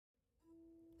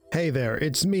Hey there,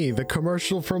 it's me, the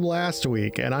commercial from last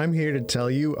week, and I'm here to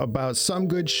tell you about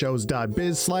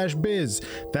somegoodshows.biz/biz.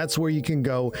 That's where you can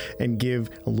go and give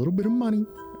a little bit of money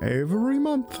every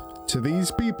month to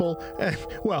these people. And,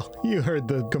 well, you heard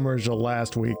the commercial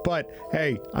last week, but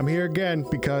hey, I'm here again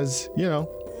because,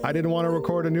 I didn't want to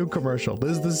record a new commercial.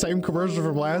 This is the same commercial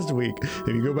from last week. If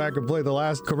you go back and play the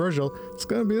last commercial, it's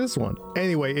going to be this one.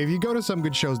 Anyway, if you go to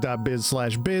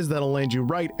somegoodshows.biz/biz, that'll land you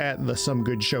right at the Some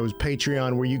Good Shows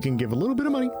Patreon, where you can give a little bit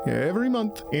of money every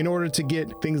month in order to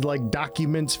get things like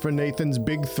documents for Nathan's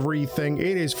Big 3 thing.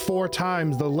 It is 4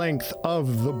 times the length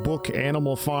of the book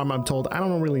Animal Farm, I'm told. I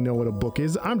don't really know what a book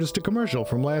is. I'm just a commercial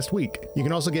from last week. You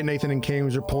can also get Nathan and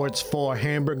King's reports for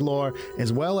Hamburg Lore,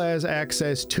 as well as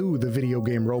access to the video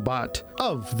game robot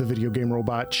of the Video Game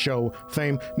Robot Show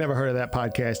fame. Never heard of that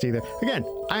podcast either. Again,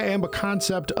 I am a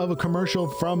concept of a commercial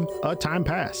from a time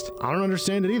past. I don't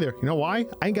understand it either. You know why?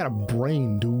 I ain't got a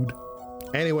brain, dude.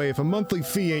 Anyway, if a monthly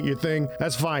fee ain't your thing,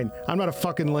 that's fine. I'm not a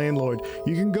fucking landlord.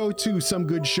 You can go to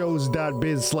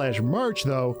somegoodshows.biz/merch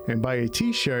though and buy a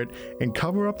t-shirt and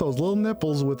cover up those little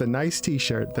nipples with a nice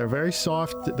t-shirt. They're very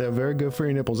soft. They're very good for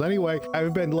your nipples. Anyway,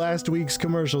 I've been last week's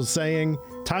commercial saying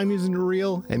time isn't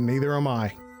real and neither am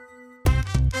I.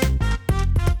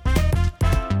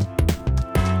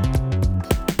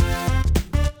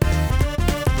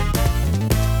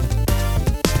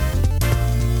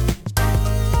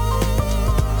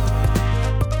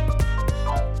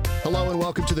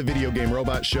 Welcome to the Video Game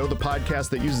Robot Show, the podcast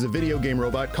that uses a video game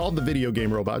robot called the Video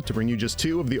Game Robot to bring you just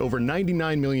 2 of the over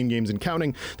 99 million games and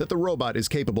counting that the robot is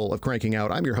capable of cranking out.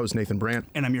 I'm your host, Nathan Brandt.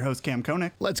 And I'm your host, Cam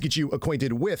Koenig. Let's get you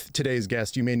acquainted with today's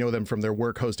guest. You may know them from their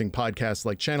work hosting podcasts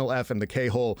like Channel F and The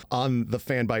K-Hole on the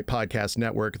Fanbyte Podcast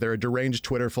Network. They're a deranged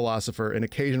Twitter philosopher, an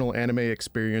occasional anime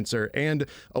experiencer, and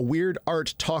a weird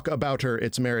art talk about her.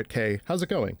 It's Merritt K. How's it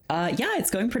going? Yeah,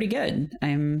 it's going pretty good.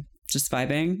 I'm just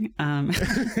vibing.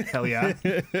 Hell yeah.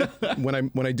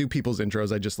 When I do people's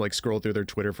intros, I just like scroll through their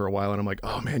Twitter for a while and I'm like,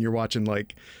 oh man, you're watching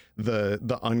like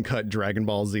the uncut Dragon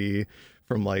Ball Z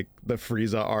from like the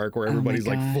Frieza arc where everybody's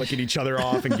like flicking each other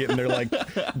off and getting their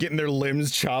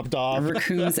limbs chopped off.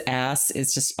 Raccoon's ass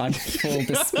is just on full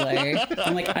display.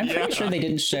 I'm like, I'm pretty sure they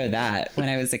didn't show that when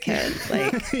I was a kid.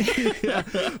 Like, yeah.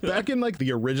 Back in like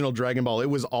the original Dragon Ball, it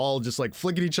was all just like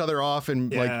flicking each other off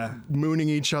and like mooning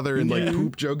each other and like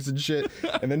poop jokes and shit.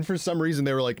 And then for some reason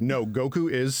they were like, no,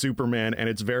 Goku is Superman and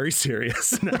it's very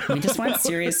serious now. We just want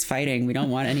serious fighting. We don't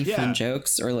want any fun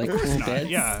jokes or like cool bits.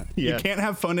 Yeah. You can't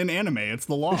have fun in anime. It's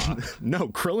the law. No,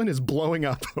 Krillin is blowing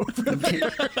up over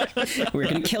there. We're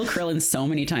gonna kill Krillin so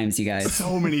many times, you guys.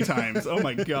 So many times. Oh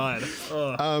my god.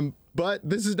 But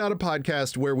this is not a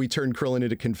podcast where we turn Krillin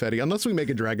into confetti, unless we make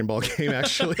a Dragon Ball game,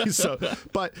 actually.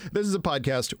 But this is a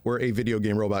podcast where a video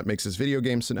game robot makes his video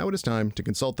game. So now it is time to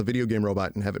consult the video game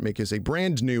robot and have it make us a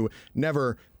brand new,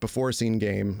 never before seen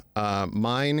game.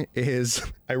 Mine is,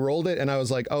 I rolled it and I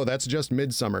was like, oh, that's just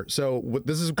Midsummer. So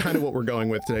this is kind of what we're going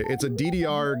with today. It's a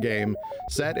DDR game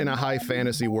set in a high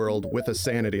fantasy world with a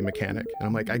sanity mechanic. And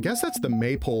I'm like, I guess that's the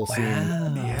maypole scene.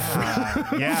 Yeah.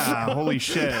 Yeah. Holy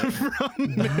shit. From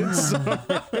Midsummer.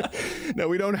 No,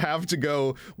 we don't have to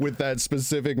go with that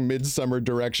specific Midsummer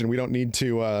direction. We don't need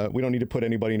to put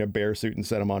anybody in a bear suit and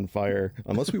set them on fire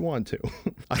unless we want to.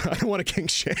 I don't want to kink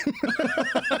shame.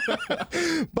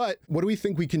 But what do we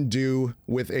think we can do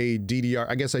with a DDR?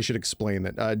 I guess I should explain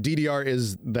that. DDR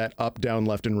is that up, down,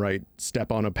 left, and right,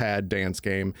 step on a pad dance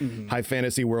game. Mm-hmm. High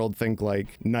fantasy world, think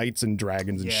like knights and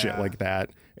dragons and shit like that.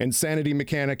 And sanity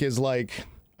mechanic is like,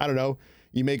 I don't know,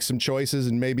 you make some choices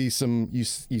and maybe you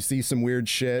see some weird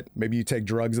shit. Maybe you take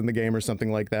drugs in the game or something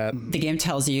like that. The game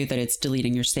tells you that it's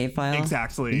deleting your save file.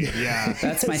 Exactly. Yeah.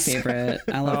 That's my favorite.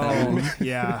 I love that one.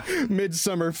 Yeah.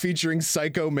 Midsummer featuring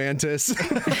Psycho Mantis.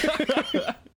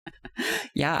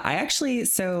 Yeah,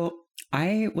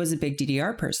 I was a big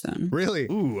DDR person. Really?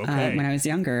 Ooh, okay. When I was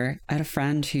younger, I had a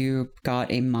friend who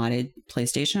got a modded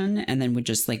PlayStation and then would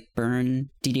just like burn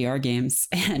DDR games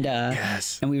and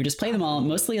and we would just play them all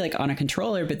mostly like on a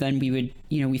controller, but then we would,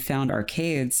 we found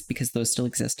arcades because those still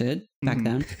existed back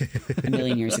then, a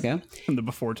million years ago. In the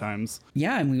before times.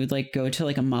 Yeah, and we would like go to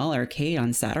like a mall arcade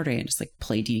on Saturday and just like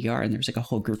play DDR, and there was like a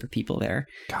whole group of people there.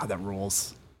 God, that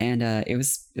rules. And it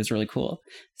was really cool.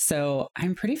 So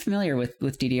I'm pretty familiar with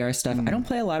DDR stuff. I don't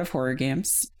play a lot of horror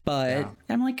games, but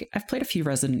I've played a few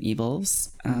Resident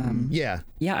Evils. Yeah,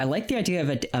 I like the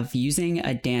idea of using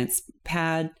a dance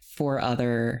pad for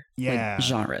other like,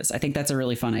 genres. I think that's a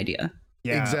really fun idea.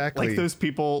 Yeah, exactly. Like those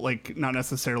people, like not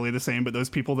necessarily the same, but those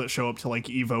people that show up to like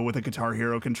Evo with a Guitar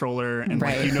Hero controller and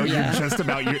like, you're just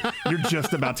you're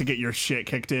just about to get your shit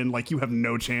kicked in, like you have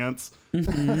no chance.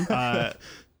 Mm-hmm.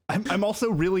 I'm also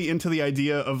really into the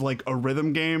idea of like a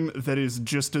rhythm game that is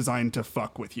just designed to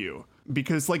fuck with you,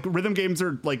 because like rhythm games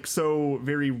are like so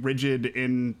very rigid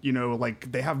in, you know,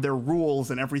 like they have their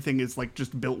rules and everything is like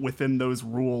just built within those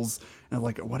rules. And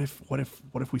like, what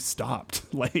if we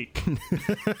stopped? Like,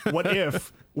 what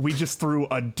if we just threw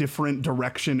a different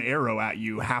direction arrow at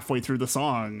you halfway through the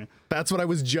song? That's what I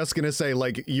was just gonna say.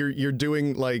 Like you're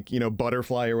doing like, you know,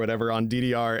 Butterfly or whatever on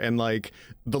DDR, and like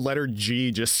the letter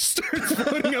G just starts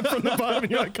floating up from the bottom.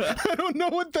 And you're like, I don't know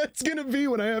what that's gonna be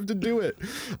when I have to do it.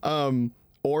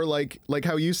 Or like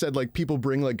how you said, like people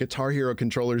bring like Guitar Hero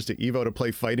controllers to Evo to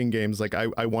play fighting games. Like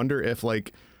I wonder if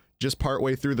like just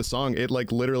partway through the song, it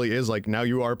like literally is like, now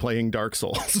you are playing Dark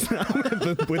Souls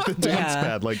with the dance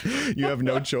pad. Like you have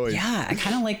no choice. Yeah, I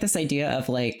kind of like this idea of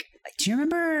like, do you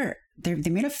remember they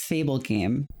made a Fable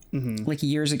game like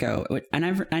years ago? I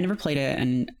never played it,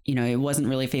 and you know, it wasn't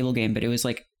really a Fable game, but it was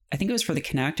like, I think it was for the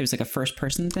Kinect. It was like a first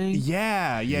person thing.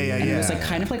 Yeah. And it was like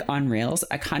kind of like on rails.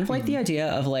 I kind of like the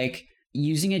idea of like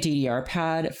using a DDR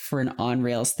pad for an on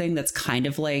rails thing that's kind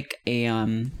of like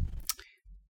a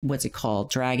what's it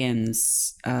called?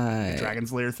 Dragon's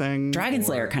Lair thing? Dragon's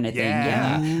Lair kind of thing.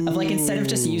 Yeah. Of like, instead of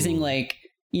just using like,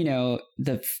 you know,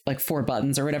 the like 4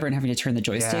 buttons or whatever and having to turn the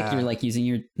joystick, you're like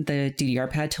using the DDR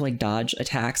pad to like dodge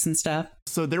attacks and stuff.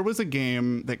 So there was a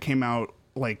game that came out,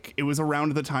 like it was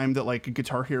around the time that like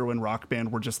Guitar Hero and Rock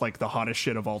Band were just like the hottest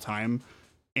shit of all time.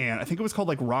 And I think it was called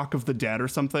like Rock of the Dead or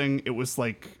something. It was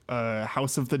like a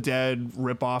House of the Dead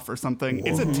ripoff or something. Whoa.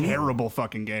 It's a terrible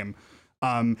fucking game.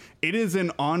 It is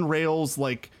an on rails,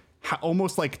 like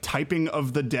almost like Typing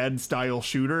of the Dead style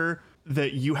shooter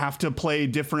that you have to play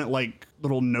different like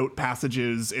little note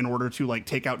passages in order to like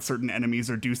take out certain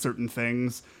enemies or do certain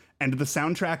things. And the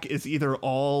soundtrack is either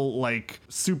all like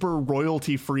super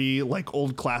royalty free, like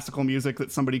old classical music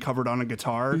that somebody covered on a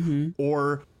guitar,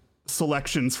 or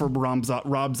selections from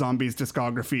Rob Zombie's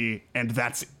discography, and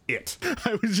that's it.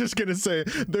 I was just gonna say,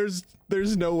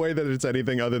 there's no way that it's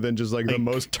anything other than just like the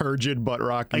most turgid butt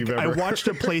rock you've ever I watched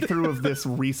a playthrough of this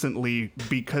recently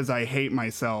because I hate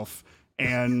myself,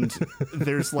 and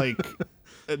there's like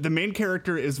the main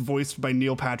character is voiced by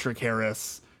Neil Patrick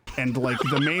Harris, and like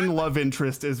the main love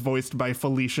interest is voiced by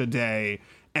Felicia Day,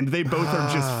 and they both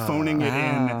are just phoning it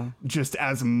in just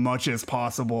as much as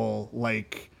possible.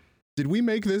 Like, did we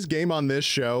make this game on this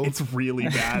show? It's really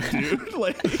bad, dude.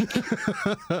 Like,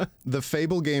 the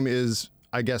Fable game is,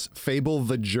 I guess, Fable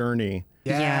the Journey.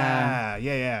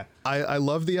 Yeah. I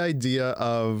love the idea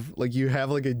of like you have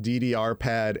like a DDR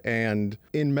pad, and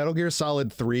in Metal Gear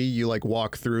Solid 3 you like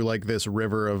walk through like this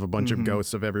river of a bunch of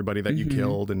ghosts of everybody that you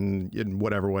killed and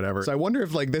whatever. So I wonder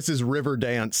if like this is River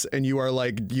Dance, and you are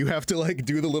like, you have to like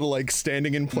do the little like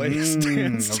standing in place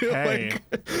dance to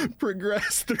like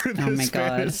progress through this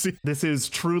fantasy. This is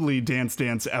truly Dance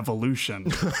Dance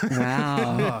Evolution.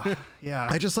 Wow. Yeah.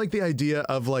 I just like the idea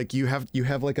of like you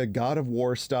have like a God of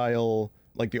War style,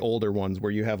 like the older ones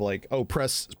where you have like, oh,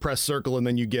 press circle and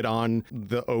then you get on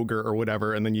the ogre or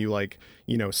whatever, and then you like,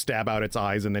 you know, stab out its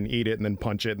eyes and then eat it and then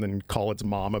punch it and then call its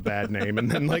mom a bad name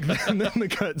and then like and then the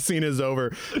cutscene is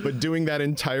over. But doing that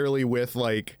entirely with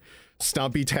like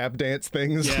stompy tap dance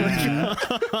things on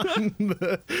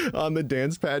the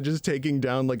dance pad, just taking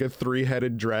down like a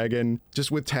 3-headed dragon just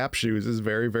with tap shoes is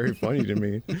very, very funny to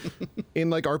me.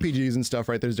 In like RPGs and stuff,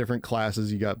 right, there's different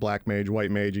classes. You got black mage, white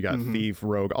mage, you got thief,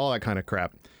 rogue, all that kind of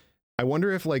crap. I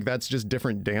wonder if like that's just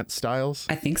different dance styles.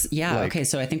 I think so. Yeah. Like, okay,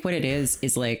 so I think what it is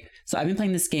like, so I've been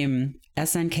playing this game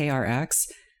SNKRX,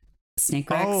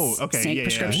 Snake Rex, snake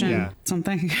prescription,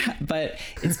 something. But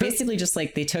it's basically just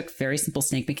like they took very simple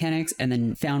snake mechanics and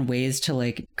then found ways to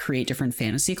like create different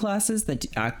fantasy classes that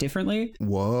act differently.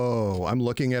 Whoa, I'm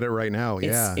looking at it right now.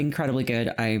 It's incredibly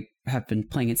good. I have been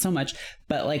playing it so much.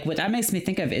 But like what that makes me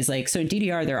think of is like, so in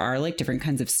DDR there are like different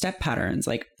kinds of step patterns.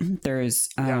 Like there's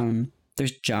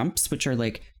jumps, which are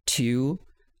like two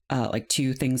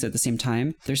things at the same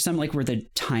time. There's some like where the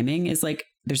timing is like,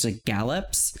 there's like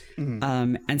gallops.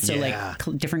 And so like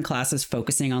different classes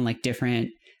focusing on like different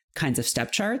kinds of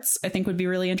step charts, I think would be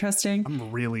really interesting.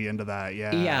 I'm really into that.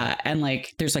 Yeah. And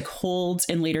like there's like holds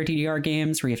in later DDR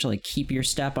games where you have to like keep your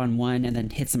step on one and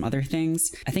then hit some other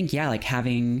things. I think, like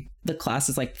having the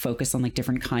classes like focus on like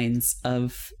different kinds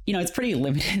of, you know, it's pretty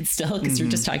limited still because you're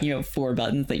just talking about 4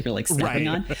 buttons that you're like stepping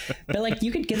on. But like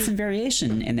you could get some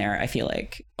variation in there, I feel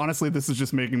like. Honestly, this is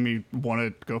just making me want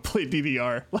to go play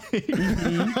DDR.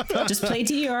 Just play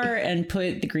DDR and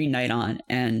put the Green Knight on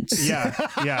and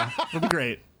it'll be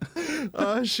great.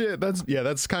 Oh shit,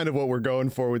 that's kind of what we're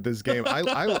going for with this game.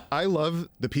 I love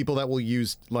the people that will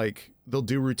use like they'll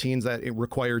do routines that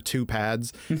require 2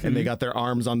 pads, and they got their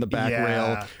arms on the back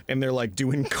rail, and they're like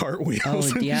doing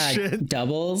cartwheels and shit.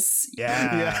 Doubles.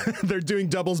 Yeah, they're doing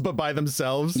doubles but by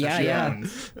themselves. That's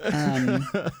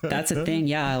a thing.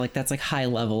 Yeah, like that's like high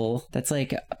level. That's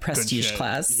like a prestige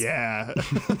class. Yeah.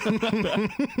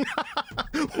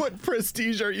 What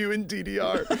prestige are you in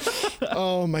DDR?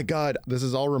 Oh my god, this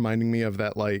is all reminding me of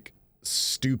that like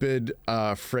stupid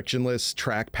frictionless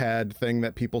trackpad thing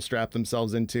that people strap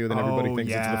themselves into, then everybody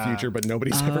thinks it's the future, but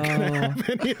nobody's ever gonna have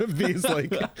any of these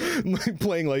like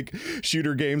playing like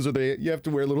shooter games where you have to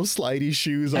wear little slidey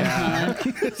shoes on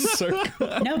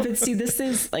circle. No, but see, this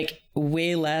is like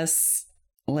way less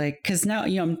like, because now,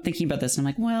 I'm thinking about this and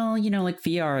I'm like, well, like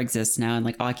VR exists now and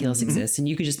like Oculus exists, and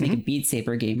you could just make a Beat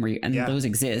Saber game where those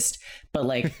exist, but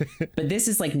like but this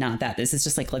is like not that. This is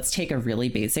just like, let's take a really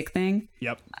basic thing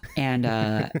and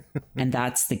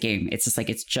that's the game. It's just like,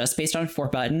 it's just based on 4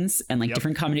 buttons and like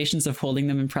different combinations of holding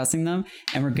them and pressing them,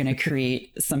 and we're gonna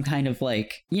create some kind of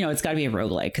like, it's got to be a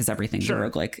roguelike, because everything's a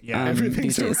roguelike.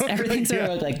 Everything's a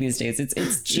roguelike these days.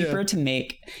 It's cheaper to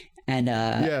make,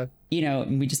 and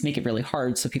we just make it really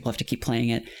hard so people have to keep playing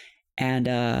it. And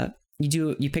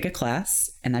you pick a class,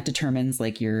 and that determines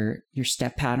like your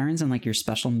step patterns and like your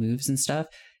special moves and stuff.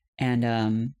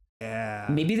 And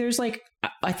maybe there's like,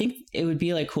 I think it would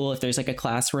be like cool if there's like a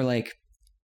class where like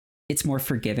it's more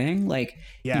forgiving, like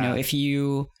if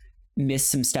you miss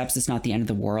some steps, it's not the end of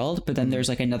the world. But then there's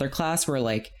like another class where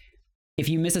like if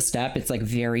you miss a step, it's like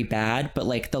very bad, but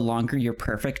like the longer your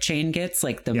perfect chain gets,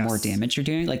 like the more damage you're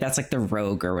doing. Like that's like the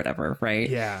rogue or whatever, right?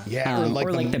 Yeah. Or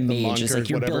like the mage is like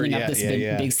you're building up this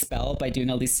big spell by doing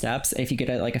all these steps. If you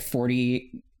get like a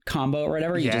 40 combo or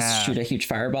whatever, you just shoot a huge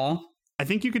fireball. I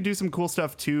think you could do some cool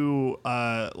stuff too.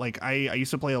 Like I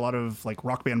used to play a lot of like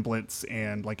Rock Band Blitz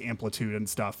and like Amplitude and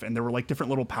stuff, and there were like different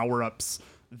little power-ups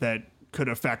that could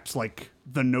affect like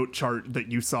the note chart that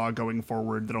you saw going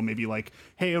forward. That'll maybe like,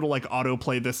 hey, it'll like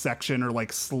autoplay this section or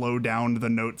like slow down the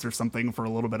notes or something for a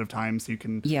little bit of time, so you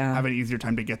can have an easier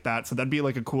time to get that. So that'd be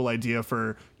like a cool idea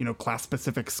for, class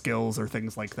specific skills or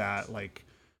things like that. Like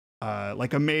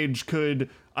a mage could,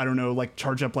 I don't know, like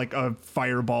charge up like a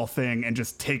fireball thing and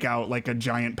just take out like a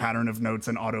giant pattern of notes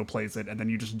and autoplays it, and then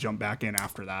you just jump back in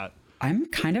after that. I'm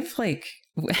kind of like,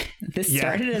 this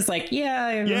started as like,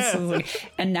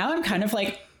 and now I'm kind of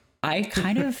like, I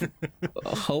kind of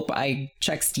hope I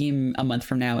check Steam a month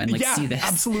from now and like see this.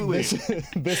 Absolutely.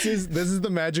 This is the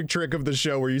magic trick of the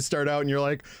show, where you start out and you're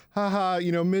like, haha,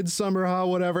 midsummer,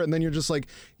 whatever, and then you're just like,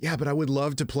 yeah, but I would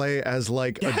love to play as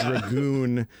like a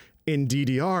dragoon in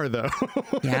DDR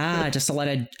though. Just a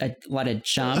lot of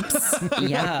jumps.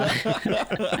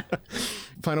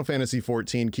 Final Fantasy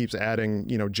 14 keeps adding,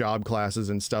 job classes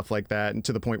and stuff like that, and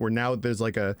to the point where now there's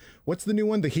like what's the new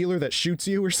one? The healer that shoots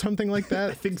you or something like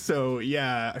that? I think so.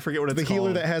 Yeah, I forget what it's called. The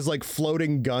healer that has like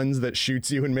floating guns that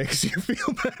shoots you and makes you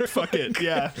feel better. Fuck it.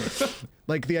 Yeah.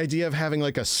 Like the idea of having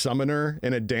like a summoner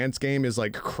in a dance game is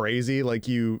like crazy. Like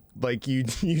you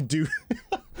do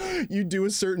you do a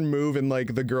certain move, and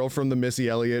like the girl from the Missy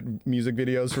Elliott music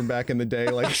videos from back in the day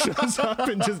like shows up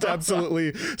and just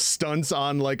absolutely stunts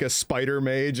on like a spider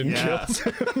mage and kills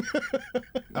him.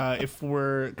 If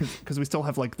we're, because we still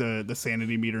have like the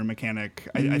sanity meter mechanic,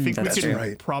 I think we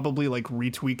could probably like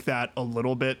retweak that a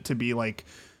little bit to be like,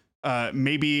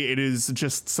 maybe it is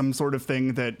just some sort of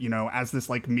thing that, as this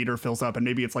like meter fills up, and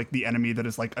maybe it's like the enemy that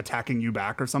is like attacking you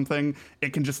back or something,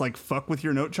 it can just like fuck with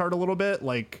your note chart a little bit.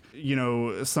 Like,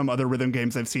 some other rhythm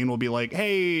games I've seen will be like,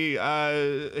 hey,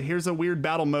 here's a weird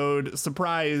battle mode,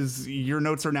 surprise, your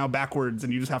notes are now backwards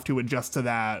and you just have to adjust to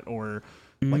that, or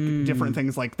like different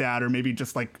things like that. Or maybe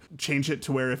just like change it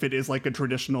to where if it is like a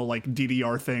traditional like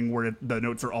DDR thing where the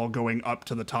notes are all going up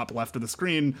to the top left of the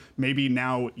screen, maybe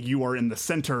now you are in the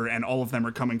center and all of them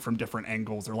are coming from different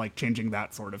angles, or like changing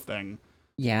that sort of thing.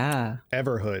 Yeah.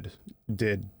 Everhood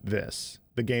did this.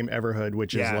 The game Everhood,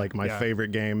 which is like my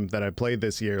favorite game that I played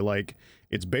this year. Like,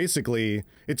 it's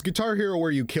Guitar Hero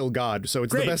where you kill God, so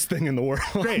it's the best thing in the world.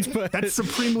 Great. But that's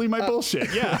supremely my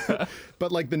bullshit. Yeah.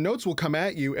 But like the notes will come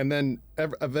at you, and then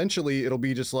eventually it'll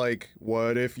be just like,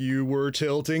 what if you were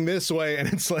tilting this way? And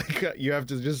it's like you have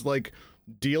to just like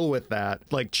deal with that.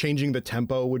 Like changing the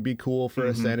tempo would be cool for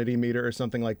a sanity meter or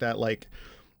something like that. Like,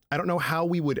 I don't know how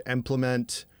we would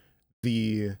implement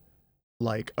the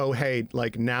like, oh hey,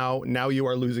 like now you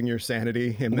are losing your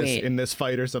sanity in this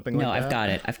fight or something like that. No, I've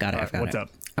got it. What's up?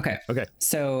 Okay. Okay.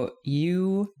 So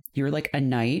you're like a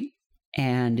knight,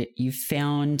 and you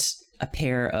found a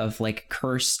pair of like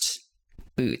cursed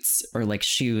boots or like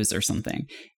shoes or something,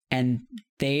 and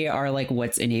they are like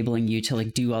what's enabling you to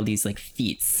like do all these like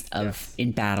feats of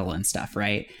in battle and stuff,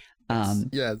 right?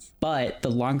 Yes. But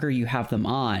the longer you have them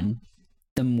on,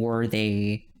 the more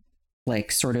they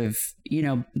like sort of, you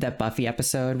know, that Buffy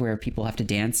episode where people have to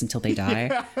dance until they die.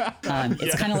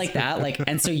 It's kind of like that. Like,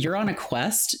 and so you're on a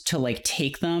quest to like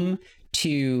take them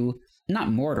to not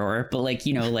Mordor, but like,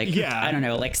 you know, like, I don't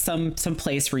know, like some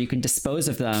place where you can dispose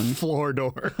of them.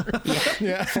 Floridor.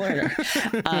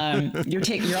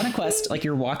 Floridor. You're on a quest, like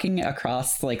you're walking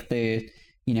across like the,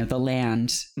 you know, the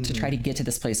land to try to get to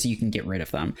this place so you can get rid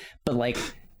of them. But like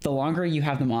the longer you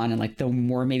have them on and like the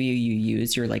more maybe you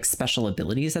use your like special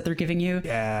abilities that they're giving you,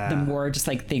 the more just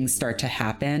like things start to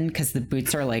happen because the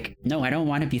boots are like, no, I don't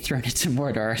want to be thrown into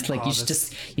Mordor. It's like you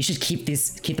should keep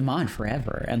them on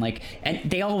forever. And like, and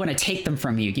they all want to take them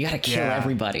from you. You got to kill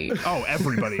everybody. Oh,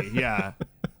 everybody. Yeah.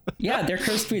 Yeah, they're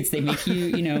cursed boots. They make you,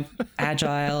 you know,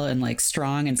 agile and like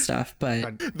strong and stuff,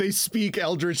 but they speak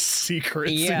eldritch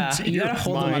secrets. Yeah, you gotta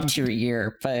hold them up to your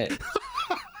ear, but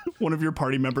one of your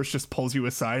party members just pulls you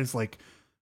aside, is like,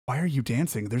 why are you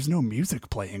dancing? There's no music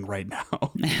playing right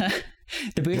now.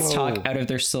 The boots talk out of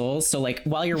their souls. So like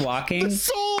while you're walking,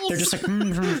 they're just like,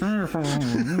 and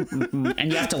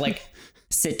you have to like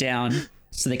sit down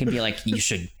so they can be like, you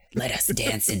should let us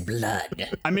dance in blood.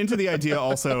 I'm into the idea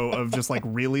also of just like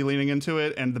really leaning into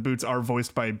it. And the boots are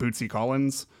voiced by Bootsy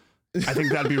Collins. I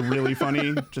think that'd be really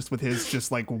funny, just with his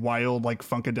just like wild, like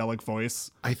funkadelic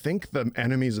voice. I think the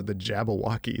enemies of the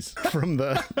Jabberwockies from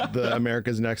the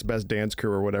America's Next Best Dance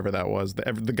Crew or whatever that was.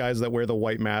 The guys that wear the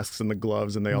white masks and the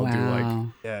gloves and they all do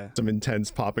like some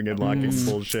intense popping and locking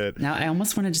bullshit. Now I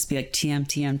almost want to just be like TM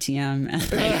TM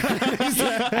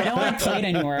TM. I don't want to play it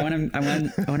anymore. I want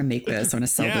to make this. I want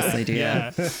to sell this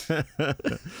idea. Yeah.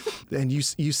 And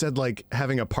you said like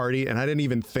having a party, and I didn't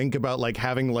even think about like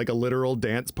having like a literal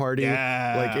dance party.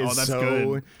 Yeah. Like is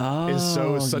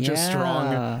such a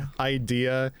strong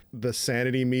idea. The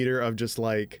sanity meter of just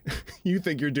like you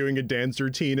think you're doing a dance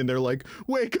routine and they're like,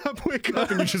 wake up, and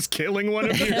you're just killing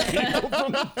one of your people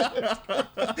from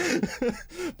the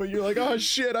but you're like, oh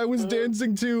shit, I was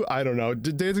dancing to, I don't know,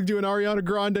 dancing to an Ariana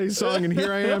Grande song, and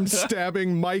here I am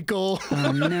stabbing Michael.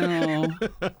 Oh no.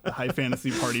 The high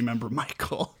fantasy party member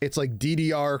Michael. It's like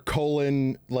DDR :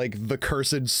 like the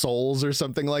cursed souls or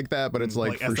something like that, but it's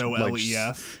like for SOLES. Like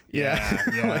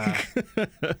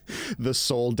the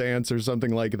soul dance or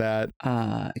something like that.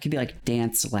 It could be like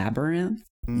Dance Labyrinth.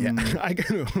 Yeah.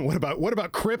 What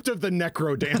about Crypt of the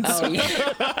Necro Dance? Oh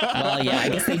yeah. Well, yeah, I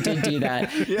guess they did do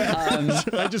that. Yeah.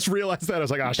 I just realized that. I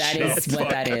was like, oh shit. That is what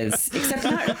that is. Except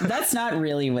that's not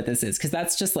really what this is, because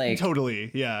that's just like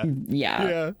totally. Yeah.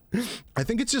 I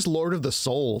think it's just Lord of the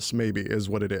Souls, maybe, is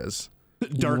what it is.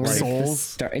 Dark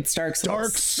Souls. It's Dark Souls.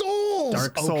 Dark Souls.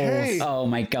 Dark Souls. Okay. Oh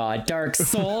my god, Dark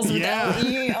Souls. Yeah.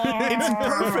 It's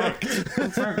perfect.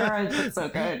 It's so good. It's so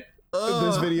good.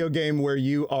 This video game where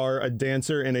you are a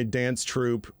dancer in a dance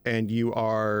troupe, and you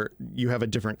have a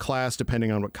different class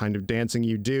depending on what kind of dancing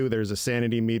you do. There's a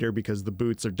sanity meter because the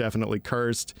boots are definitely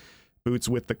cursed. Boots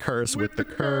with the curse, with the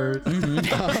curse.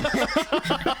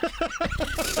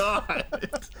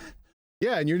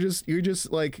 Yeah, and you're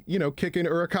just like, you know, kicking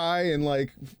urukai and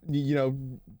like, you know,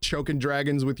 choking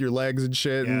dragons with your legs and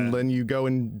shit, and then you go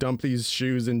and dump these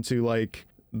shoes into like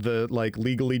the like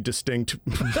legally distinct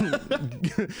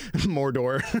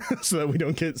Mordor so that we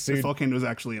don't get sued. The volcano was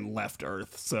actually in Left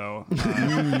Earth, so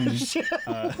Left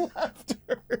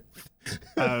Earth.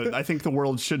 I think the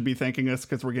world should be thanking us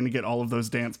because we're going to get all of those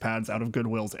dance pads out of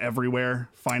Goodwills everywhere.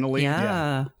 Finally,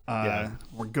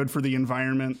 we're good for the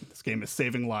environment. This game is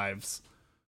saving lives.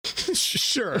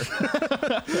 Sure.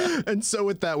 And so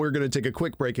with that, we're going to take a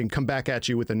quick break and come back at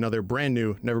you with another brand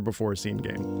new, never before seen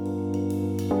game.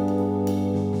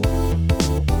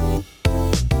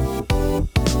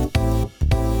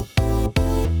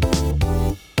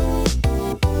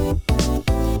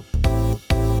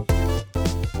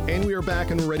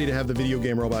 Back and we're ready to have the video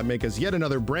game robot make us yet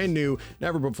another brand new,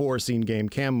 never before seen game.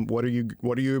 Cam, what are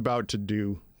you about to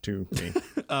do to me?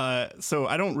 So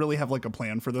I don't really have like a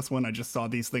plan for this one. I just saw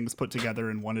these things put together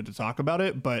and wanted to talk about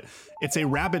it. But it's a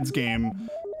Rabbids game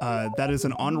that is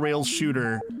an on-rails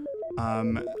shooter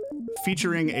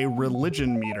featuring a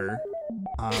religion meter.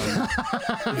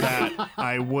 That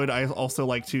I also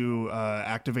like to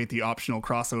activate the optional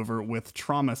crossover with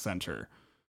Trauma Center.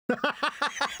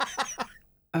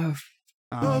 Oh.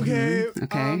 Okay.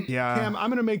 Yeah. Cam, I'm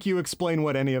gonna make you explain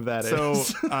what any of that is. So,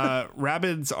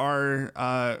 Rabbids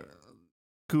are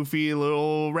goofy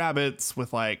little rabbits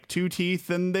with like 2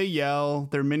 teeth, and they yell.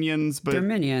 They're minions, but they're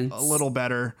minions. A little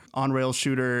better. On-rail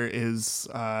shooter is,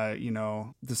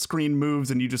 the screen moves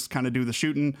and you just kind of do the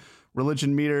shooting.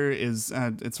 Religion meter is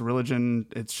it's a religion.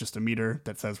 It's just a meter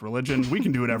that says religion. We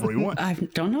can do whatever we want. I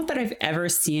don't know that I've ever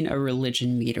seen a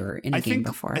religion meter in a game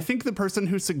before. I think the person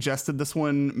who suggested this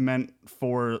one meant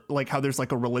for like how there's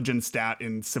like a religion stat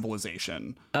in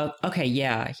Civilization. Oh, okay.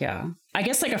 Yeah. I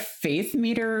guess like a faith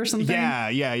meter or something.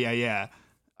 Yeah.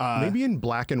 Maybe in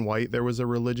Black and White there was a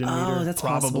religion meter. Oh, that's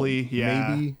probably possible.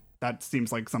 Yeah. Maybe. That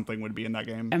seems like something would be in that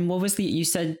game. And what was you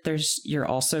said you're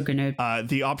also going to...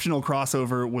 the optional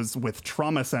crossover was with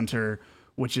Trauma Center,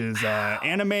 which is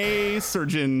anime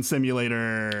surgeon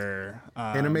simulator.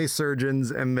 Anime surgeons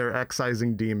and they're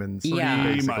excising demons. Yeah.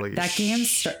 Basically. That game...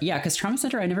 because Trauma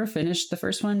Center, I never finished the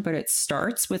first one, but it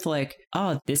starts with like,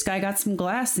 oh, this guy got some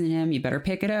glass in him. You better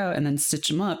pick it out and then stitch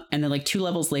him up. And then like 2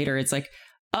 levels later, it's like,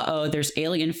 uh-oh, there's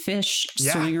alien fish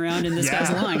swimming around in this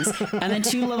guy's lungs. And then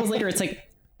 2 levels later, it's like,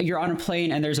 you're on a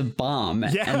plane and there's a bomb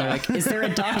and they're like, is there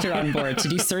a doctor on board to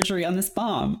do surgery on this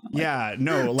bomb? Like,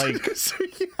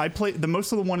 I played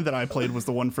most of the one that I played was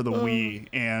the one for the Wii,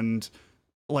 and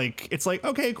like it's like,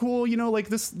 okay, cool, like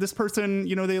this person,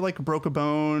 they like broke a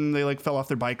bone, they like fell off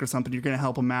their bike or something, you're gonna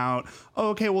help them out. Oh,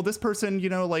 okay, well this person,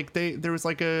 like there was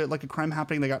like a crime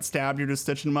happening, they got stabbed, you're just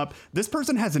stitching them up. This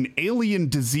person has an alien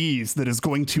disease that is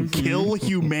going to kill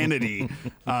humanity,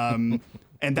 and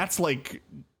that's like,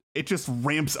 it just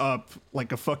ramps up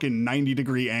like a fucking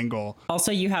 90-degree angle.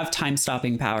 Also, you have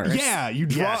time-stopping powers. Yeah, you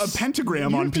draw a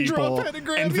pentagram on people,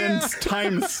 and then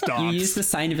time stops. You use the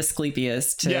sign of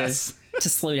Asclepius to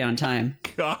slow down time.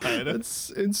 God,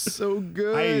 it's so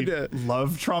good. I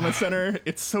love Trauma Center.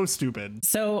 It's so stupid.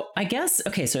 So I guess,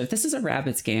 okay, so if this is a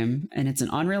Rabbids game and it's an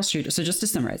on-rails shooter, so just to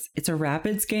summarize, it's a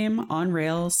Rabbids game on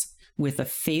rails with a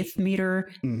faith meter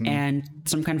and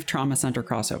some kind of Trauma Center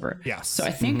crossover. Yes. So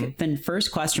I think the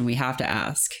first question we have to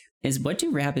ask is, what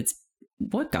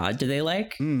god do they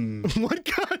like? What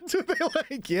god do they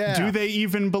like? Yeah. Do they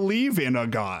even believe in a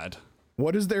god?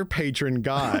 What is their patron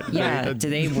god? Yeah.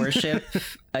 Do they worship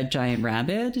a giant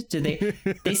rabbit? Do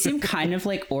they seem kind of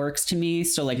like orcs to me.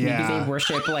 So like maybe they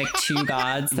worship like 2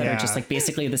 gods that are just like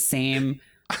basically the same,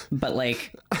 but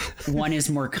like one is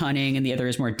more cunning and the other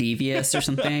is more devious or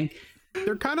something.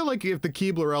 They're kind of like if the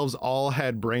Keebler elves all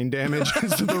had brain damage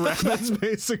to the rabbits,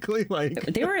 basically. Like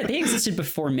they existed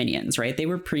before minions, right? They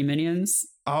were pre-minions.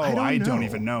 Oh, I don't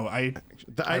even know. I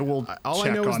will. All I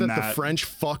know is that the French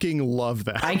fucking love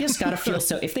that. I just gotta feel,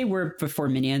 so if they were before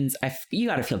minions, you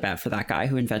gotta feel bad for that guy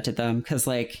who invented them, because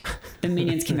like the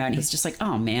minions came out and he's just like,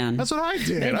 oh man, that's what I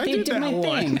did. They did my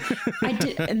thing. I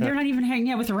did, and they're not even hanging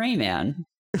out with Rayman.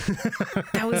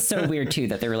 That was so weird too,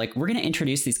 that they were like, we're gonna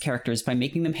introduce these characters by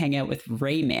making them hang out with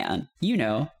Rayman.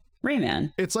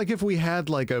 Rayman. It's like if we had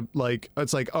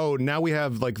it's like, oh, now we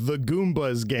have like the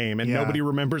Goombas game and nobody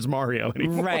remembers Mario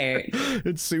anymore. Right.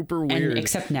 It's super weird. And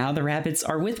except now the rabbits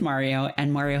are with Mario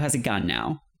and Mario has a gun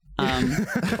now.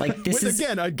 Like this is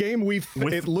again a game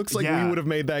it looks like we would have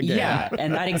made that game. Yeah,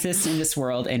 and that exists in this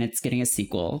world and it's getting a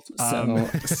sequel.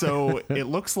 So it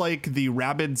looks like the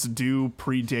Rabbids do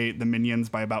predate the Minions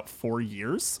by about 4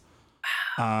 years.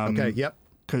 Okay, yep.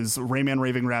 Because Rayman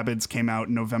Raving Rabbids came out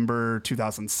in November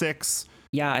 2006.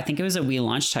 Yeah, I think it was a Wii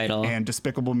launch title. And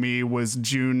Despicable Me was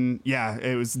June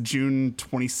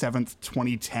 27th,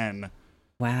 2010.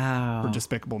 Wow. For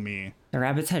Despicable Me. The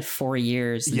Rabbids had 4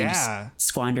 years. And they just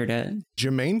squandered it.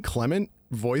 Jermaine Clement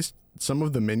voiced some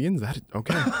of the Minions.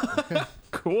 Okay.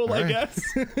 Cool, I guess.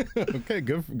 Okay,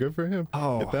 good for him.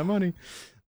 Oh. Get that money.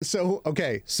 So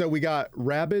we got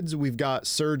Rabbids, we've got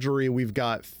Surgery, we've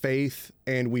got Faith,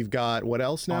 and we've got what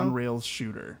else now? On-rails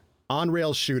shooter.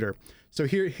 So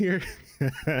here.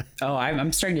 Oh,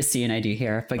 I'm starting to see an idea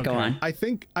here, but go on. I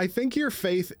think your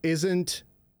faith isn't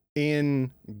in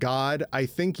God. I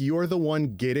think you're the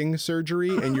one getting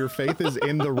surgery, and your faith is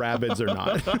in the Rabbids or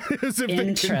not.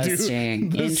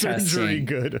 Interesting. Surgery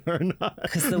good or not?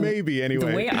 Maybe anyway.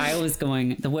 The way I was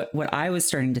going, what I was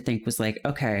starting to think was like,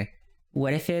 okay,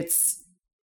 what if it's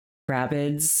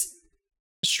Rabbids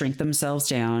shrink themselves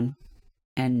down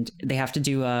and they have to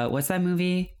do what's that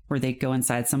movie where they go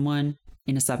inside someone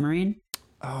in a submarine?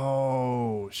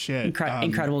 Oh shit.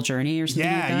 Incredible Journey or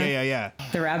something like that. Yeah.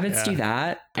 The Rabbids do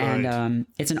that. Good. And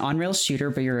it's an on-rails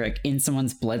shooter, but you're like in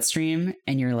someone's bloodstream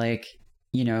and you're like,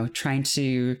 trying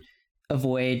to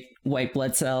avoid white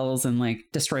blood cells and like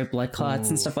destroy blood clots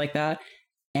and stuff like that.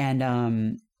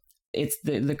 And it's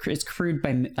it's crewed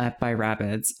by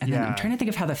Rabbids, and then I'm trying to think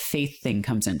of how the faith thing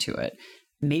comes into it.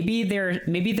 Maybe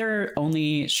they're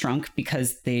only shrunk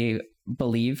because they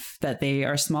believe that they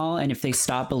are small, and if they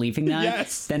stop believing that,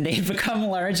 then they become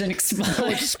large and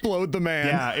explode. Explode the man.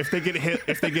 Yeah, if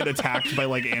they get attacked by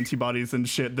like antibodies and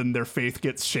shit, then their faith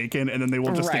gets shaken, and then they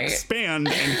will just expand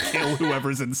and kill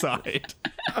whoever's inside.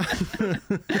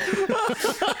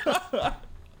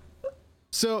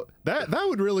 So that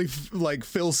would really like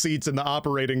fill seats in the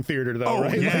operating theater, though,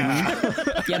 right?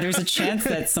 Yeah. Yeah, there's a chance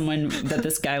that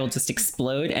this guy will just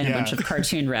explode and a bunch of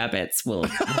cartoon rabbits will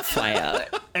fly out.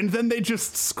 And then they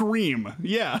just scream.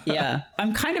 Yeah. Yeah.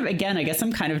 I guess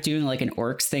I'm kind of doing like an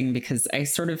orcs thing, because I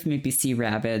sort of maybe see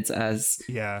rabbits as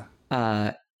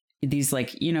these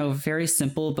like, very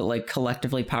simple but like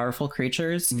collectively powerful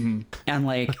creatures. Mm-hmm. And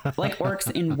like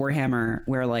orcs in Warhammer,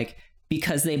 where like,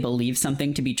 because they believe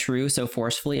something to be true so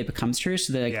forcefully, it becomes true.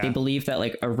 So they believe that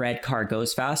like a red car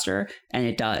goes faster, and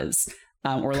it does.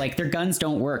 Or like their guns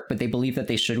don't work, but they believe that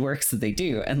they should work, so they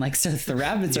do. And like, so if the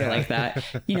rabbits are like that,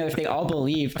 if they all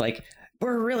believed like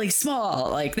we're really small,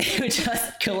 like they would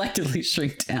just collectively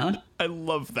shrink down. I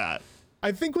love that.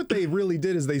 I think what they really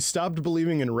did is they stopped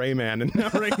believing in Rayman, and now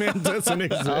Rayman doesn't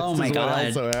exist. Oh my God. What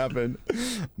also happened.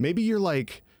 Maybe you're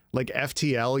like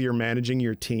FTL, you're managing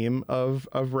your team of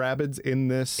rabbits in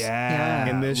this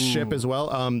ship as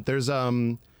well. There's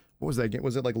what was that game?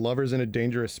 Was it like Lovers in a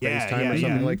Dangerous Space Time or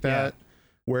something like that?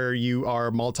 Where you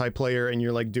are multiplayer and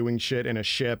you're like doing shit in a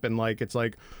ship, and like it's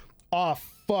like, oh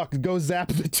fuck, go zap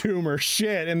the tumor,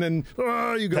 shit, and then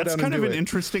you go down. That's kind of an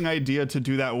interesting idea to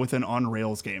do that with an on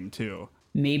rails game too.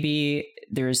 Maybe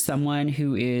there's someone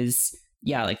who is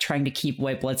like trying to keep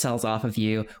white blood cells off of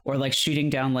you, or like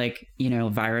shooting down like,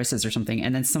 viruses or something.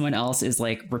 And then someone else is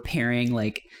like repairing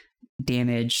like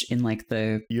damage in like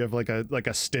you have like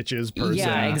a Stitches person.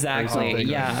 Yeah, exactly.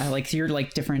 Yeah. Like you're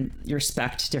like you're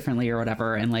spec'd differently or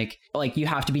whatever. And like you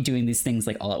have to be doing these things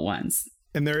like all at once.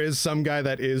 And there is some guy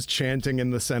that is chanting in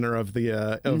the center of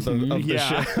the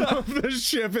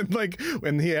ship, and like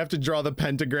when he have to draw the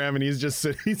pentagram, and he's just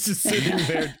sitting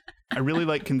there. I really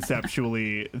like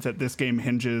conceptually that this game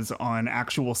hinges on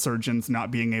actual surgeons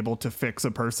not being able to fix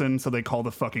a person, so they call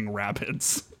the fucking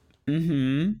rabbits.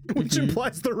 Mm-hmm. Which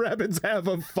implies the rabbits have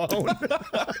a phone.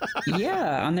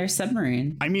 Yeah, on their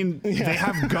submarine. I mean, they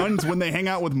have guns when they hang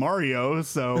out with Mario,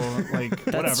 so like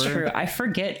That's whatever. True. I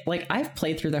forget, like I've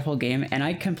played through the whole game and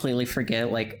I completely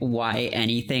forget like why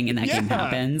anything in that game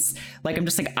happens. Like I'm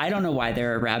just like, I don't know why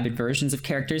there are rabbit versions of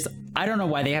characters. I don't know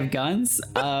why they have guns.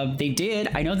 They did.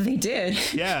 I know that they did.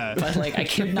 Yeah. But like I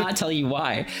could not tell you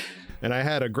why. And I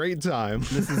had a great time.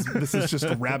 This is just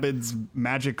Rabbids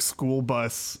magic school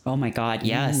bus. Oh my God,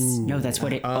 yes. Ooh. No, that's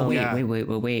what it...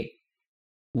 wait.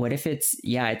 What if it's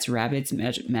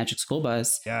Rabbids magic school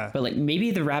bus? Yeah. But like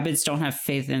maybe the Rabbids don't have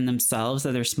faith in themselves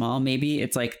that they're small. Maybe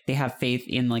it's like they have faith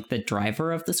in like the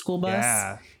driver of the school bus.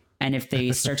 Yeah. And if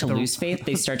they start to lose faith,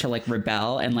 they start to like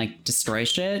rebel and like destroy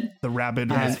shit. The rabbit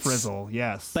has Frizzle,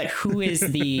 yes. But who is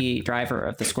the driver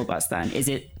of the school bus then? Is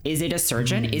it a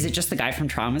surgeon? Is it just the guy from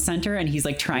Trauma Center and he's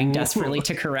like trying desperately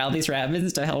to corral these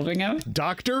rabbits to helping him?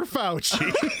 Dr.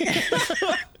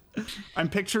 Fauci. I'm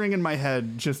picturing in my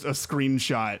head just a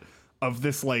screenshot of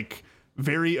this like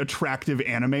very attractive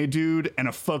anime dude and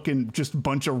a fucking just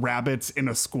bunch of rabbits in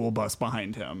a school bus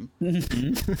behind him.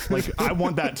 Like I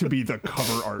want that to be the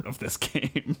cover art of this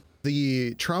game.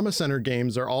 The Trauma Center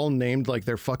games are all named like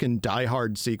they're fucking Die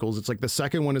Hard sequels. It's like the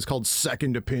second one is called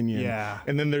Second Opinion. Yeah.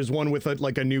 And then there's one with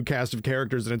like a new cast of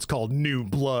characters and it's called New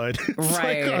Blood.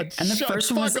 Right. Like, and the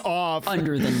first one was off.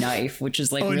 Under the Knife, which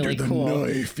is like Under really the cool.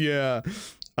 Knife, yeah.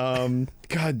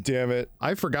 God damn it.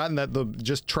 I've forgotten that the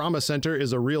just Trauma Center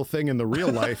is a real thing in the real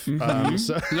life. Yeah,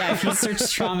 if you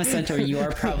search Trauma Center, you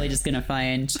are probably just gonna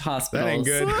find hospitals. That ain't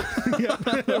good.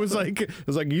 Yeah. It was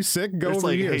like, you sick? Go over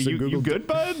like, here. Hey, so you good,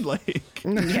 bud? Like,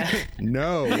 yeah.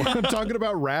 No, I'm talking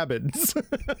about rabbits.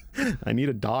 I need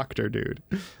a doctor, dude.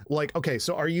 Like, okay,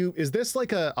 so is this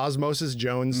like a Osmosis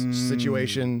Jones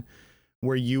situation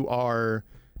where you are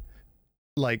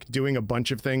like doing a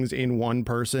bunch of things in one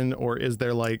person, or is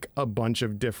there like a bunch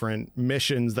of different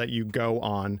missions that you go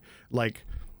on? Like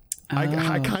I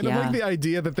kind of like the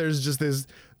idea that there's just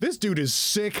this dude is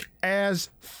sick as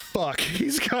fuck.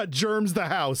 He's got germs the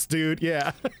house, dude.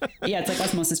 Yeah. Yeah, it's like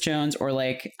Osmosis Jones, or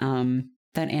like that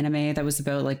anime that was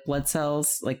about like blood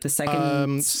cells, like the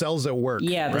second Cells at Work.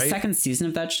 Yeah, the right? second season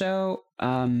of that show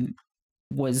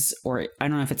was, or I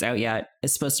don't know if it's out yet.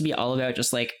 It's supposed to be all about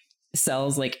just like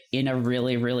cells like in a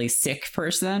really, really sick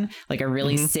person, like a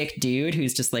really sick dude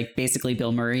who's just like basically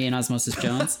Bill Murray and Osmosis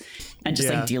Jones and just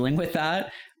like dealing with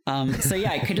that. So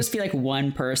yeah, it could just be like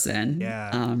one person.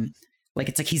 Yeah. Like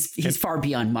it's like he's far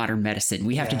beyond modern medicine.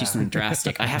 We have to do something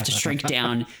drastic. I have to shrink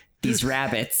down these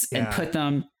rabbits and put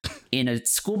them in a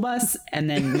school bus and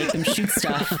then make them shoot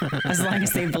stuff as long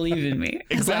as they believe in me.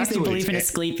 As long as they believe in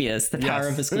Asclepius, the power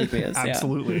of Asclepius.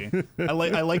 Absolutely.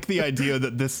 I like the idea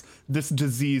that this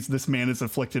disease this man is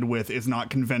afflicted with is not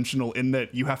conventional in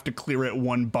that you have to clear it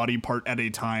one body part at a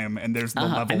time, and there's the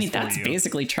levels. I mean, that's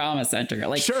basically Trauma Center.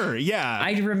 Like, sure, yeah.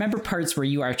 I remember parts where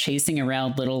you are chasing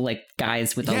around little like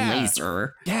guys with a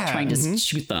laser, trying to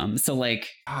shoot them. So like,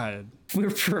 God. We're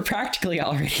practically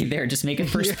already there. Just make it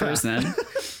first person.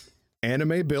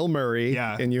 Anime Bill Murray.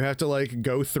 Yeah. And you have to like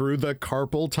go through the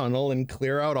carpal tunnel and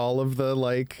clear out all of the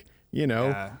like, you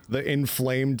know, the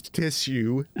inflamed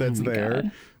tissue that's there.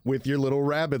 God. With your little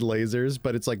rabbit lasers,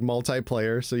 but it's like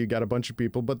multiplayer, so you got a bunch of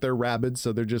people, but they're rabid,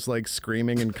 so they're just like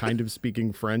screaming and kind of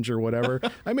speaking French or whatever.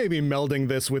 I may be melding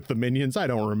this with the minions, I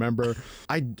don't remember.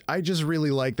 I just really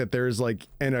like that there's like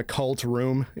an occult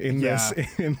room in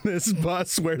this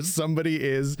bus where somebody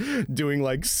is doing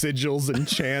like sigils and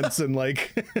chants and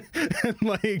like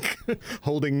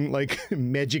holding like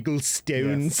magical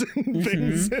stones and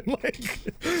things and like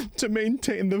to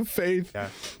maintain the faith. Yeah.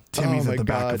 Timmy's at the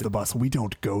back of the bus. We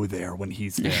don't go there when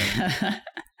he's there.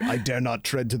 I dare not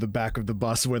tread to the back of the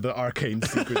bus where the arcane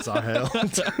secrets are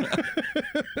held.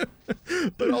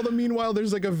 But all the meanwhile,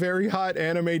 there's like a very hot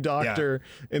anime doctor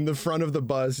in the front of the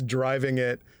bus driving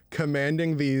it,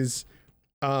 commanding these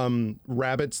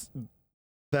rabbits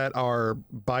that are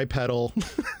bipedal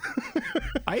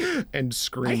and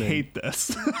screaming. I hate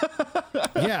this.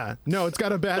 Yeah, no, it's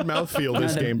got a bad mouthfeel,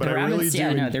 this game, but I really do.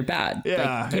 Yeah, no, they're bad.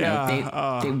 Yeah,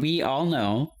 like, we all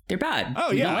know they're bad.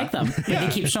 Oh, we don't like them. They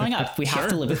keep showing up. We have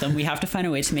to live with them. We have to find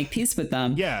a way to make peace with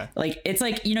them. Yeah. Like, it's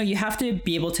like, you know, you have to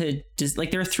be able to just,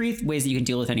 like, there are three ways that you can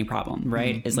deal with any problem,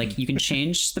 right? Mm-hmm. It's like, you can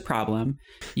change the problem,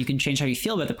 you can change how you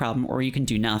feel about the problem, or you can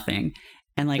do nothing.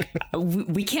 And like,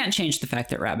 we can't change the fact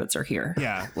that rabbits are here.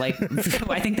 Yeah. Like,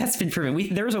 I think that's been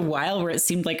proven. There was a while where it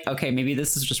seemed like, okay, maybe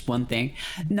this is just one thing.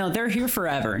 No, they're here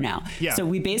forever now. Yeah. So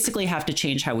we basically have to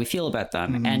change how we feel about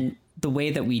them. Mm-hmm. And the way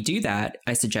that we do that,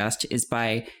 I suggest, is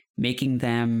by making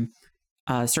them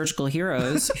surgical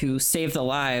heroes who save the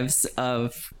lives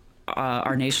of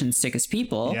our nation's sickest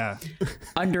people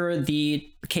under the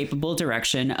capable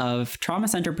direction of Trauma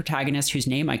Center protagonist whose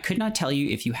name I could not tell you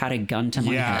if you had a gun to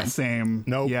my head. Same.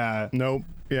 Nope. Yeah. Nope.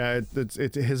 Yeah,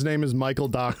 it's his name is Michael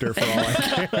Doctor for all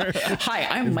I care. Hi,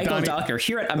 I'm Michael Doctor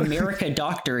here at America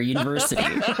Doctor University.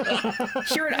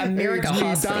 Here at America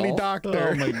Hospital. Donnie Doctor.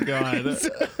 Oh my God.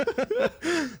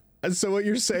 So what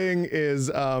you're saying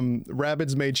is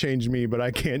rabbits may change me, but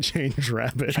I can't change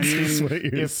rabbits. I mean, what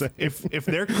you're saying. If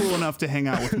they're cool enough to hang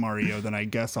out with Mario, then I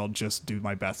guess I'll just do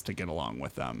my best to get along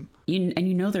with them. And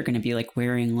you know they're going to be like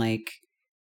wearing like,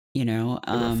 you know,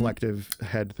 a reflective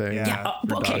head thing. Yeah.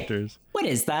 For doctors. What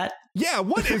is that? Yeah,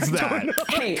 what is that?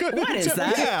 Hey, what is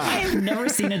that? Yeah. I have never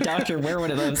seen a doctor wear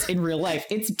one of those in real life.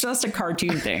 It's just a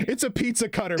cartoon thing. It's a pizza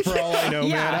cutter for all I know,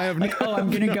 man. I have like, I'm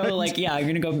gonna go like, I'm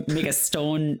gonna go make a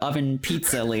stone oven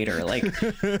pizza later. Like,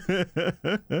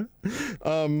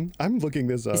 I'm looking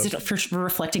this up. Is it for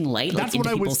reflecting light? That's like,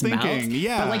 what into I was thinking. Mouth?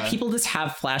 Yeah, but like people just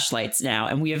have flashlights now,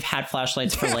 and we have had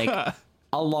flashlights for like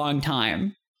a long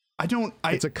time.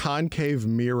 It's a concave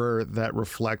mirror that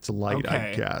reflects light,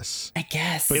 I guess.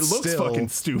 But it looks fucking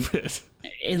stupid.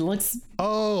 It looks...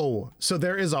 Oh, so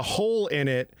there is a hole in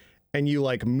it, and you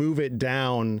like move it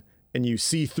down, and you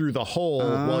see through the hole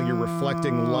while you're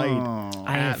reflecting light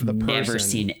I have never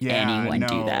seen anyone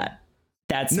do that.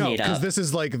 That's made up. No, because this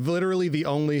is like literally the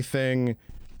only thing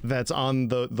that's on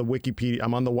the Wikipedia.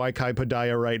 I'm on the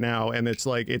Wikipedia right now, and it's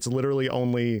like, it's literally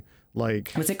only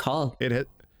like... What's it called?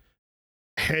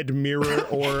 Head mirror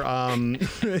or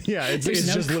it's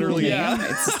just literally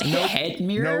it's just a head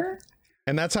mirror. Nope.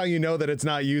 And that's how you know that it's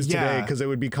not used today, because it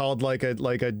would be called like a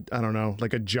I don't know,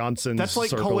 like a Johnson's that's like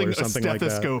circle calling or something a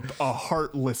stethoscope like a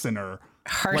heart listener.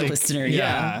 Listener,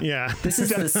 yeah. This is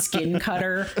the skin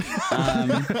cutter.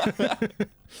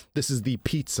 This is the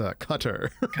pizza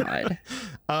cutter. God.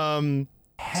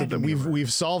 So that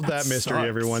we've solved that mystery, sucks.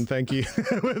 Everyone. Thank you.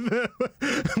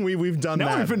 we've done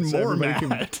now that. Even more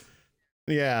mad.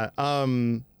 Yeah,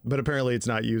 but apparently it's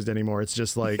not used anymore. It's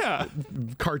just like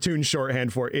cartoon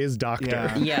shorthand for is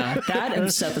doctor. Yeah, that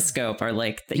and stethoscope are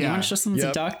like, you want to show someone's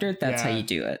a doctor? That's how you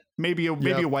do it. Maybe a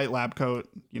white lab coat,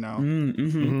 you know.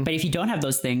 But if you don't have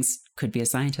those things, could be a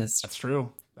scientist. That's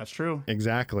true.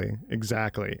 Exactly.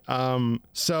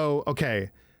 So, okay.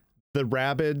 The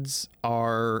Rabbids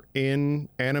are in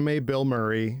Anime Bill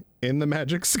Murray in the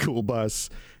Magic School Bus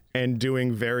and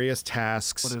doing various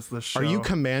tasks. What is this show? Are you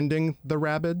commanding the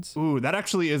Rabbids? Ooh, that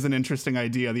actually is an interesting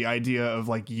idea. The idea of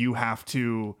like you have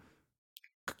to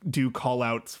do call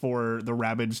outs for the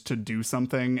Rabbids to do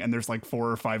something, and there's like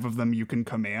 4 or 5 of them you can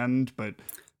command, but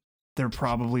they're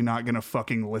probably not gonna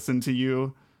fucking listen to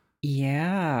you.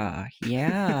 Yeah,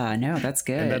 no, that's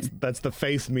good. And that's the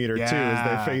faith meter too, is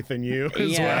their faith in you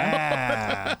as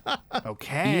well.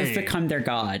 Okay. You've become their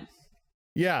god.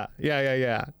 Yeah.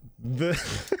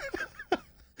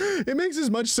 It makes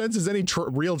as much sense as any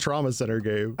real Trauma Center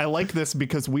game. I like this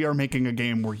because we are making a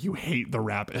game where you hate the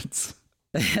Rabbids.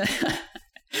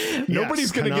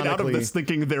 Nobody's going to get out of this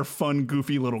thinking they're fun,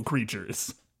 goofy little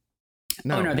creatures.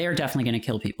 No. Oh, no, they're definitely going to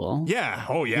kill people. Yeah.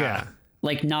 Oh, yeah.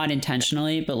 Like, not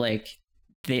intentionally, but like,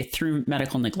 through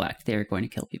medical neglect, they're going to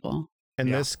kill people.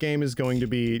 And this game is going to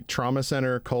be Trauma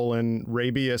Center :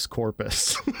 Rabius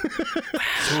Corpus. Ooh,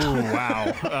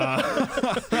 wow.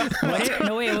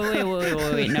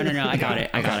 Wait. No. I got it.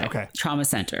 Okay. Trauma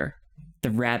Center, the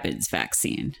Rabbids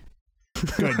vaccine.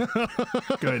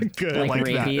 Good. Like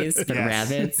rabies, but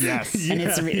rabbits. Yes. And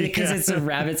it's because it's a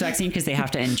rabbits vaccine because they have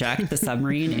to inject the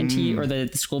submarine into you, or the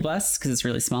school bus because it's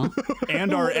really small.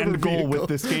 And our end goal with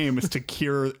this game is to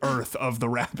cure Earth of the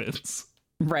Rabbids.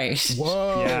 Right.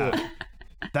 Whoa. Yeah.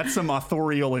 That's some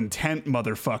authorial intent,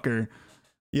 motherfucker.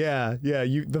 Yeah.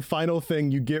 The final thing,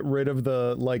 you get rid of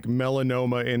the like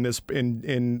melanoma in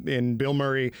Bill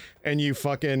Murray, and you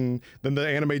then the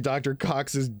anime doctor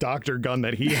cocks his doctor gun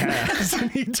that he has,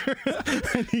 and he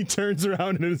turns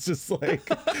around and it's just like,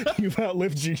 you've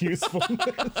outlived your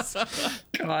usefulness.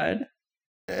 God.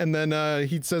 And then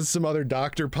he says some other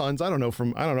doctor puns. I don't know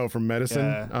from medicine.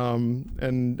 Yeah.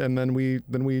 And then we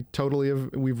totally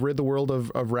we've rid the world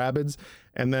of Rabbids.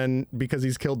 And then because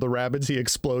he's killed the Rabbids, he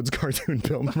explodes cartoon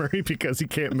Bill Murray because he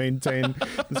can't maintain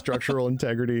the structural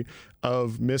integrity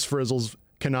of Miss Frizzle's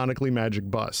canonically magic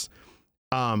bus.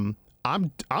 I'm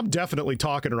definitely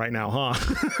talking right now, huh?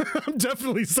 I'm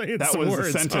definitely saying that some was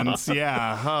words. A sentence,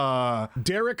 yeah.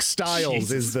 Derek Stiles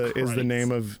Jesus is the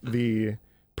name of the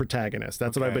protagonist.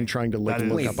 That's what I've been trying to look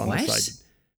up on the site.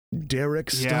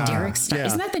 Derek Stiles. Yeah. Derek Stiles. Yeah.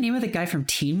 Isn't that the name of the guy from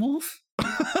Teen Wolf?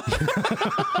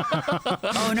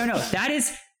 Oh no, that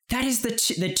is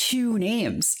the two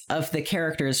names of the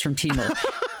characters from Teen Wolf,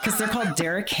 because they're called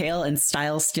Derek Hale and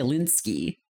Stiles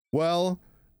Stilinski. Well,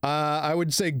 I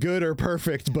would say good or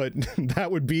perfect, but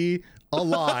that would be a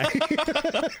lie.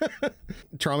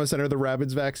 Trauma Center, the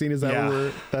Rabbids vaccine, is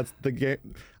that that's the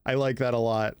game? I like that a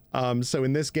lot. So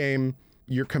in this game,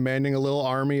 you're commanding a little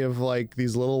army of like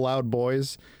these little loud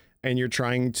boys, and you're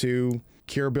trying to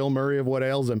cure Bill Murray of what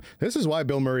ails him. This is why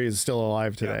Bill Murray is still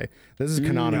alive today. This is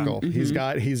canonical.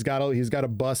 Mm-hmm. He's got a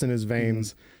bus in his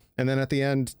veins. And then at the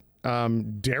end,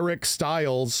 Derek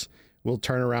Stiles will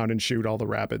turn around and shoot all the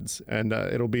Rabbids, and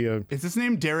it'll be a... Is his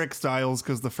name Derek Stiles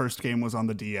because the first game was on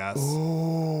the DS?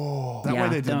 Oh, is that why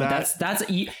they did that? That's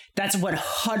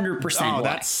 100% Oh, why.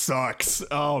 that sucks.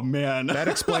 Oh man, that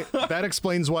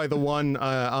explains why the one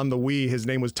on the Wii, his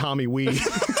name was Tommy Wee.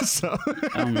 So.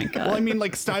 Oh my god. Well, I mean,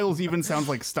 like Stiles even sounds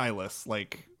like stylus.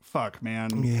 Like fuck,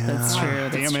 man. Yeah, that's true.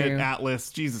 Damn it, Atlas.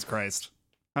 Jesus Christ.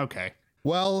 Okay.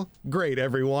 Well, great,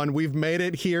 everyone. We've made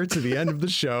it here to the end of the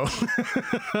show. So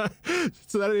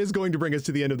that is going to bring us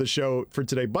to the end of the show for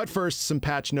today. But first, some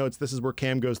patch notes. This is where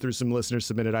Cam goes through some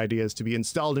listener-submitted ideas to be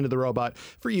installed into the robot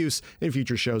for use in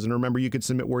future shows. And remember, you could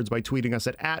submit words by tweeting us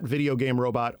at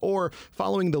 @VideoGameRobot or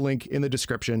following the link in the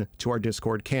description to our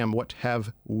Discord. Cam, what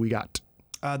have we got?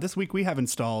 This week we have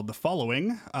installed the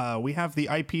following. We have the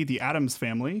IP The Addams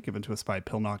Family, given to us by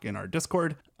Pillknock in our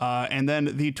Discord. And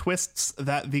then the twists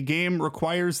that the game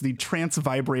requires the trance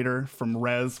vibrator from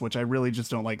Rez, which I really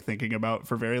just don't like thinking about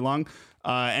for very long.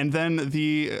 And then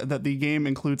that the game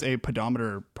includes a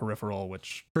pedometer peripheral,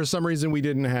 which for some reason we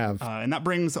didn't have. And that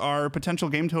brings our potential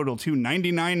game total to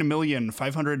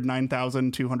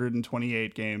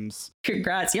 99,509,228 games.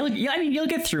 Congrats. You'll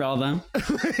get through all of them.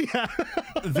 Yeah.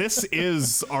 This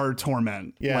is our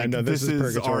torment. Yeah, like, no, this is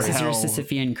purgatory. This is your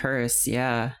Sisyphean curse.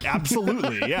 Yeah.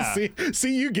 Absolutely. Yeah.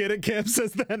 See, you get it. Cam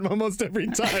says that almost every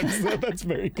time. So that's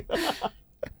very good.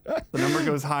 The number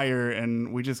goes higher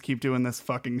and we just keep doing this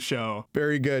fucking show.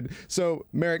 Very good. So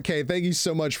Merritt K, thank you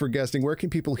so much for guesting. Where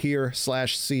can people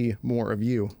hear/see more of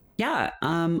you? Yeah,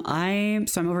 I'm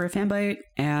over at Fanbyte,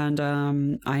 and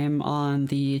I am on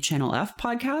the Channel F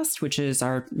podcast, which is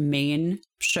our main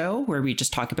show where we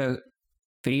just talk about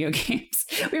video games.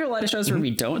 We have a lot of shows where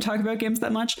we don't talk about games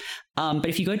that much. But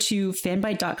if you go to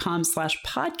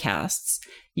fanbyte.com/podcasts,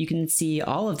 you can see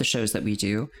all of the shows that we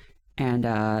do. And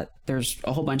there's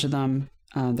a whole bunch of them.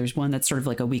 There's one that's sort of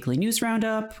like a weekly news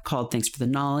roundup called Thanks for the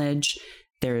Knowledge.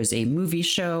 There's a movie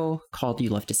show called You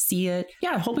Love to See It.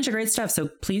 Yeah, a whole bunch of great stuff. So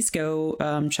please go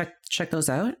check those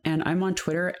out. And I'm on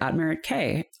Twitter at Merritt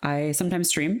K. I sometimes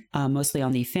stream, mostly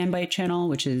on the Fanbyte channel,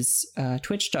 which is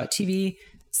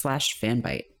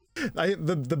twitch.tv/fanbyte.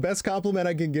 The best compliment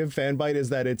I can give Fanbyte is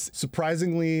that it's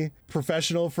surprisingly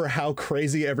professional for how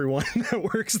crazy everyone that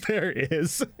works there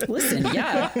is. Listen,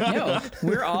 yeah, no,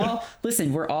 we're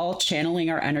all channeling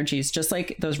our energies just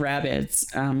like those rabbits.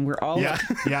 We're all,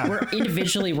 we're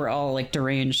individually, we're all like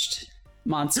deranged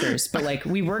monsters, but like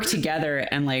we work together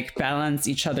and like balance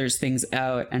each other's things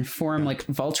out and form like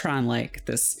Voltron, like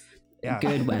this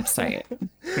good website.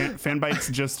 Fanbyte's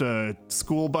just a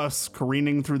school bus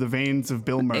careening through the veins of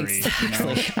Bill Murray. Exactly.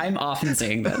 You know? I'm often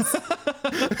saying this.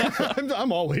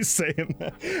 I'm always saying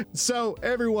that. So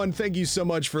everyone, thank you so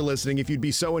much for listening. If you'd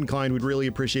be so inclined, we'd really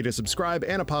appreciate a subscribe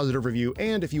and a positive review.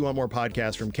 And if you want more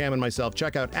podcasts from Cam and myself,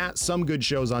 check out at Some Good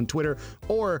Shows on Twitter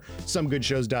or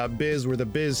somegoodshows.biz, where the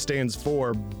biz stands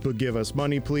for but give us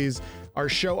money, please. Our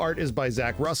show art is by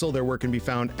Zach Russell. Their work can be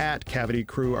found at Cavity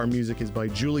Crew. Our music is by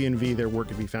Julian V. Their work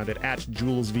can be found at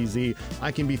JulesVZ.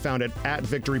 I can be found at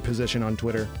Victory Position on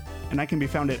Twitter. And I can be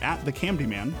found at The Camdy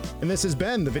Man. And this has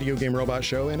been the Video Game Robot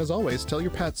Show. And as always, tell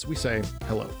your pets we say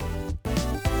hello.